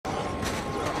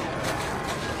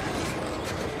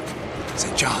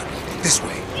Say, John, this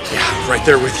way. Yeah, right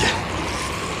there with you.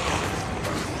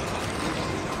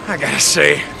 I gotta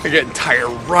say, I'm getting tired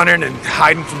of running and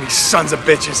hiding from these sons of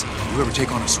bitches. You ever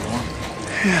take on a swarm?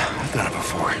 Yeah, I've done it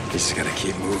before. You just gotta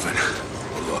keep moving.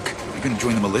 Look, if you're gonna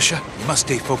join the militia, you must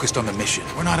stay focused on the mission.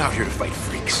 We're not out here to fight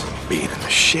freaks. Being in the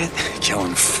shit,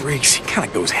 killing freaks, it kinda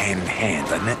goes hand in hand,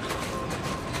 doesn't it?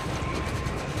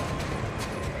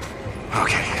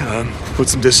 Okay, put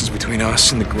some distance between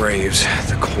us and the graves.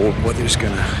 The cold weather's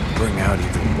gonna bring out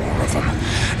even more of them.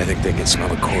 I think they can smell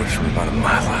the corpse from about a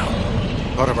mile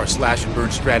out. Part of our slash and burn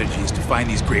strategy is to find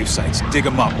these grave sites, dig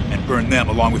them up, and burn them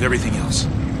along with everything else.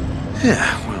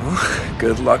 Yeah, well,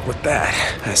 good luck with that.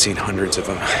 I've seen hundreds of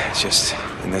them, just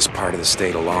in this part of the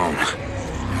state alone.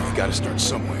 We gotta start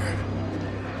somewhere.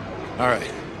 All right,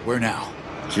 where now?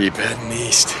 Keep heading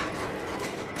east.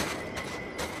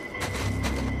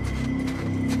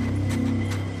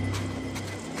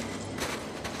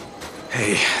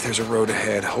 Hey, there's a road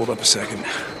ahead. Hold up a second.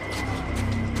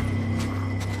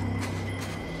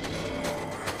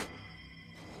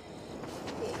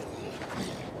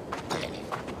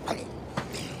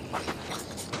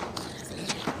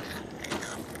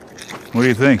 What do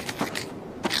you think?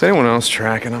 Is anyone else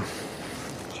tracking him?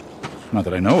 Not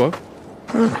that I know of.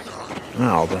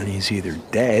 Well, then he's either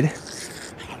dead,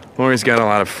 or he's got a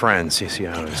lot of friends. You see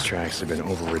how his tracks have been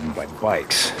overridden by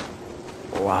bikes.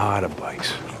 A lot of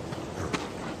bikes.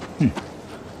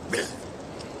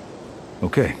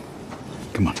 Okay.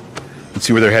 Come on. Let's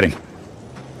see where they're heading.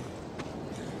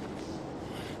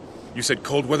 You said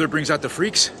cold weather brings out the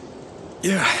freaks?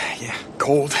 Yeah.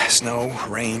 Cold, snow,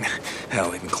 rain,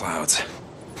 hell, even clouds.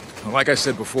 Well, like I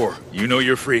said before, you know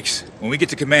you're freaks. When we get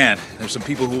to command, there's some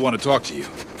people who want to talk to you.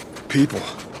 People?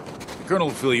 The colonel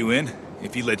will fill you in,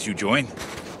 if he lets you join.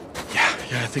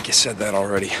 Yeah, I think you said that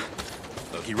already.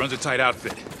 Look, he runs a tight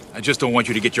outfit. I just don't want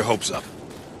you to get your hopes up.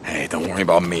 Hey, don't worry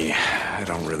about me. I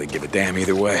don't really give a damn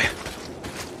either way.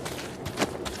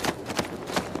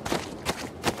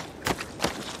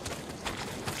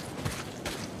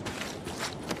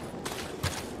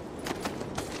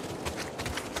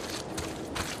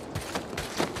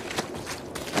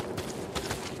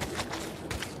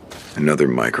 Another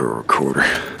micro recorder.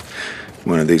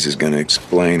 One of these is gonna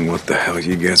explain what the hell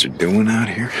you guys are doing out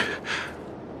here.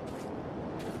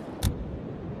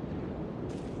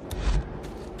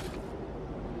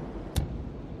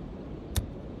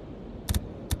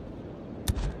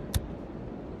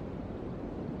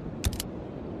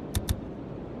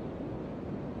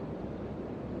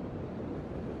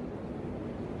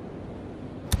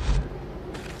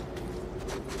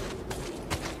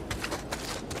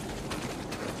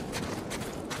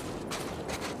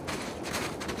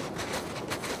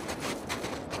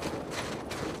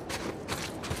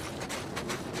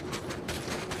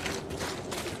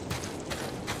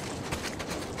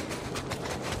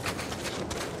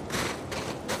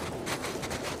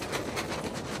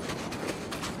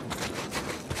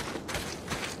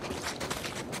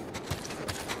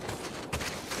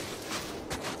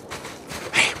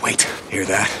 Wait, hear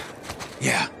that?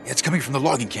 Yeah, it's coming from the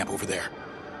logging camp over there.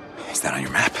 Is that on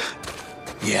your map?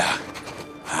 Yeah.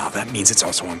 Wow, that means it's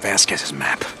also on Vasquez's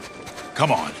map.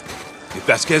 Come on. If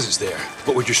Vasquez is there,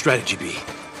 what would your strategy be?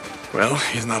 Well,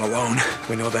 he's not alone.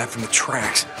 We know that from the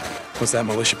tracks. What's that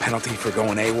militia penalty for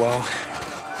going AWOL?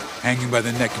 Hanging by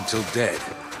the neck until dead.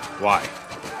 Why?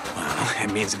 Well,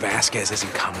 it means Vasquez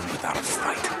isn't coming without a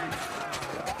fight.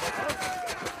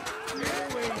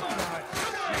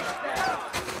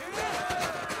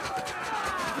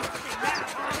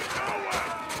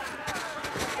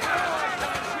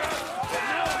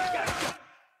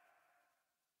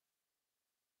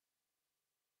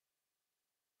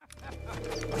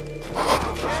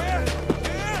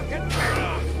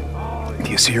 Do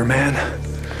you see your man?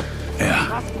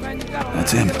 Yeah,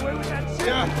 that's him.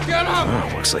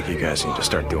 Oh, looks like you guys need to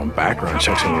start doing background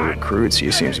checks on your recruits.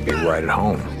 He seems to be right at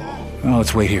home. Well,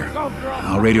 let's wait here.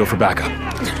 I'll radio for backup.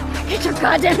 Get your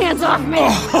goddamn hands off me!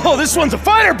 Oh, this one's a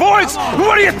fighter, boys!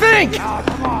 What do you think?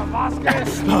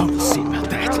 Oh, see about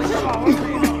that.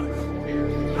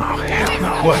 Oh, hell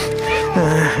no. What?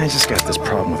 I just got this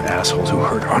problem with assholes who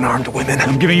hurt unarmed women.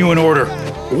 I'm giving you an order.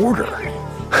 Order?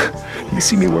 You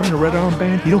see me wearing a red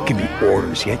armband? You don't give me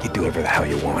orders yet. You do whatever the hell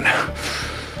you want.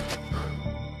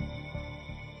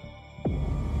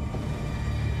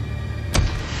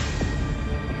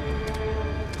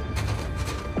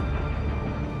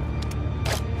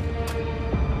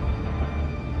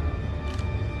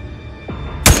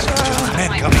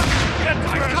 Man coming.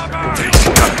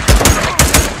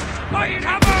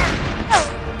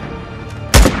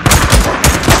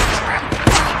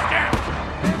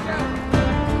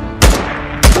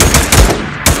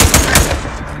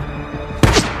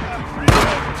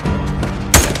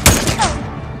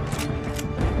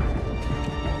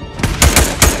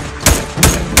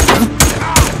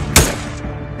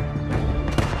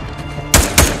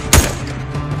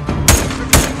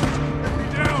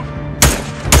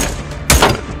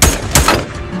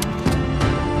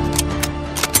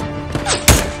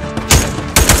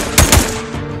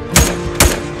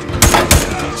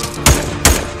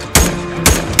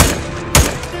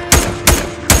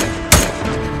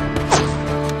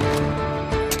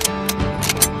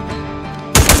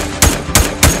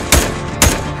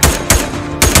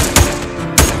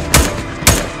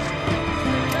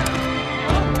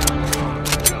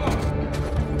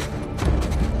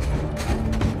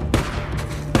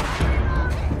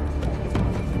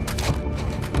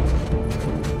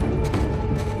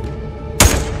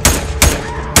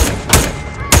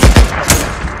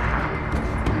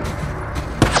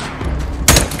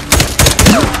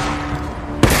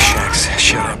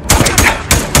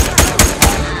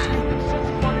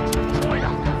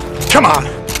 Come on!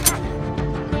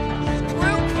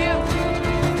 Screw you!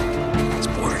 Let's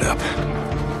board it up.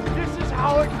 This is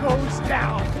how it goes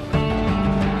down.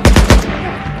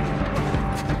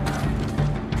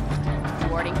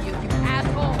 Warning you, you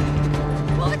asshole!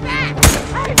 Pull it back!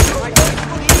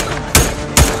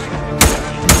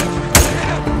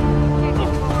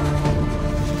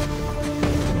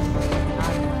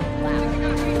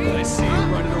 I see you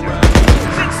running around.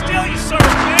 Sit still, you son of a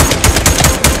bitch!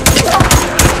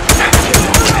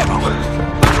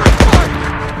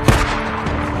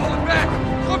 Hold it back!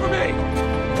 Cover me!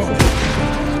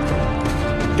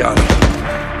 Got him.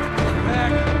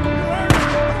 Back!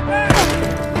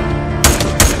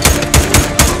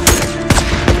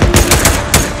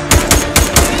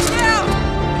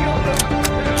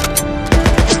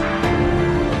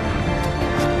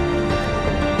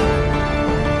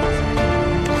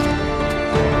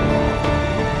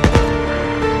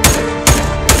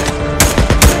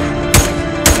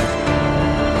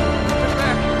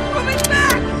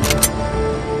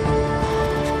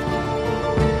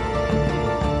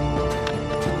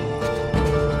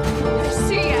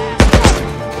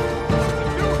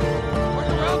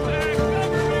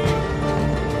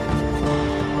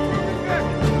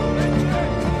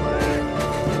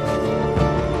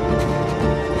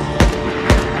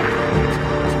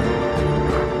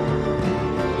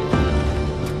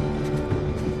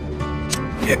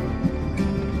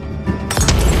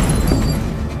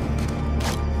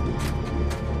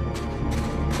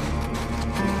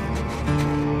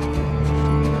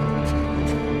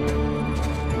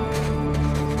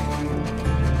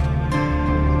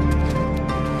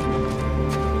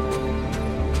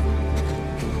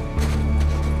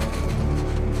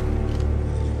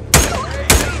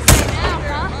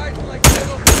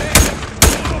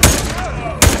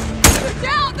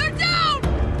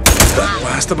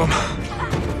 Last of them?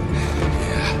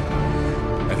 Yeah,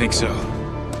 I think so.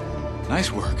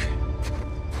 Nice work.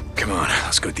 Come on,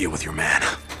 let's go deal with your man.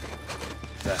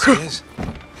 That's his?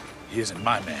 He isn't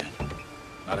my man.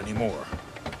 Not anymore.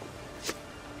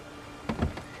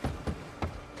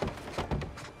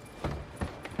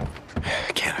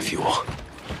 Can of fuel.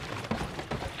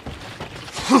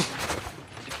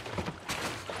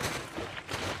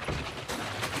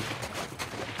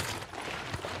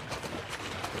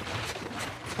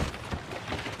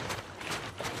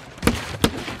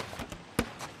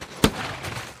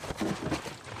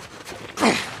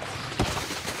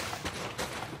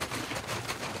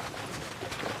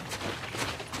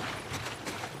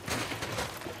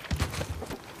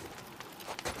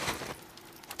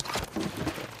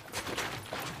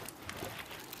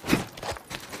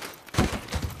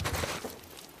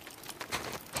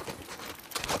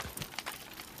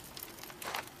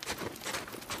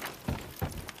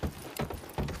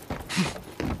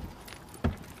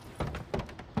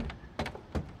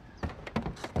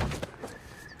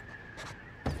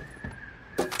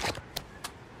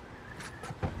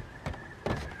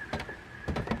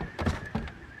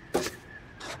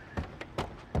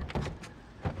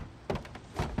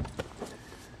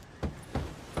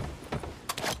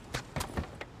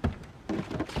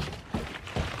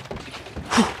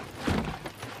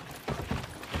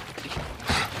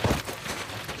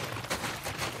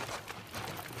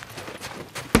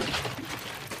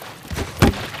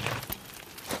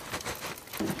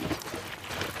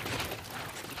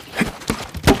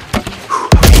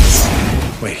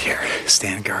 Wait here.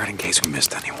 Stand guard in case we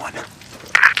missed anyone. You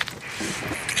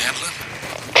can handle him?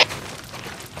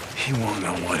 He won't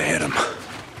know what hit him.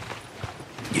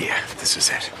 Yeah, this is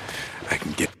it. I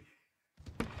can get...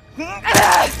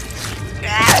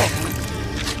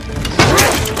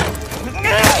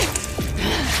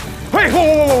 Wait,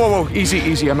 whoa.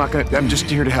 Easy. I'm just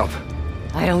here to help.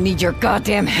 I don't need your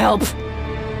goddamn help!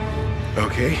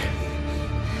 Okay.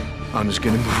 I'm just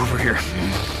gonna move over here.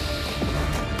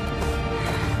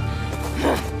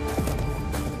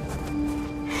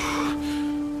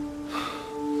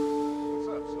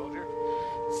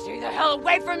 Stay the hell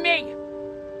away from me!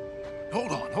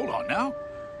 Hold on now.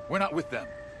 We're not with them.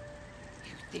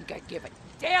 You think I give a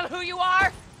damn who you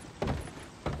are?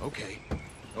 Okay.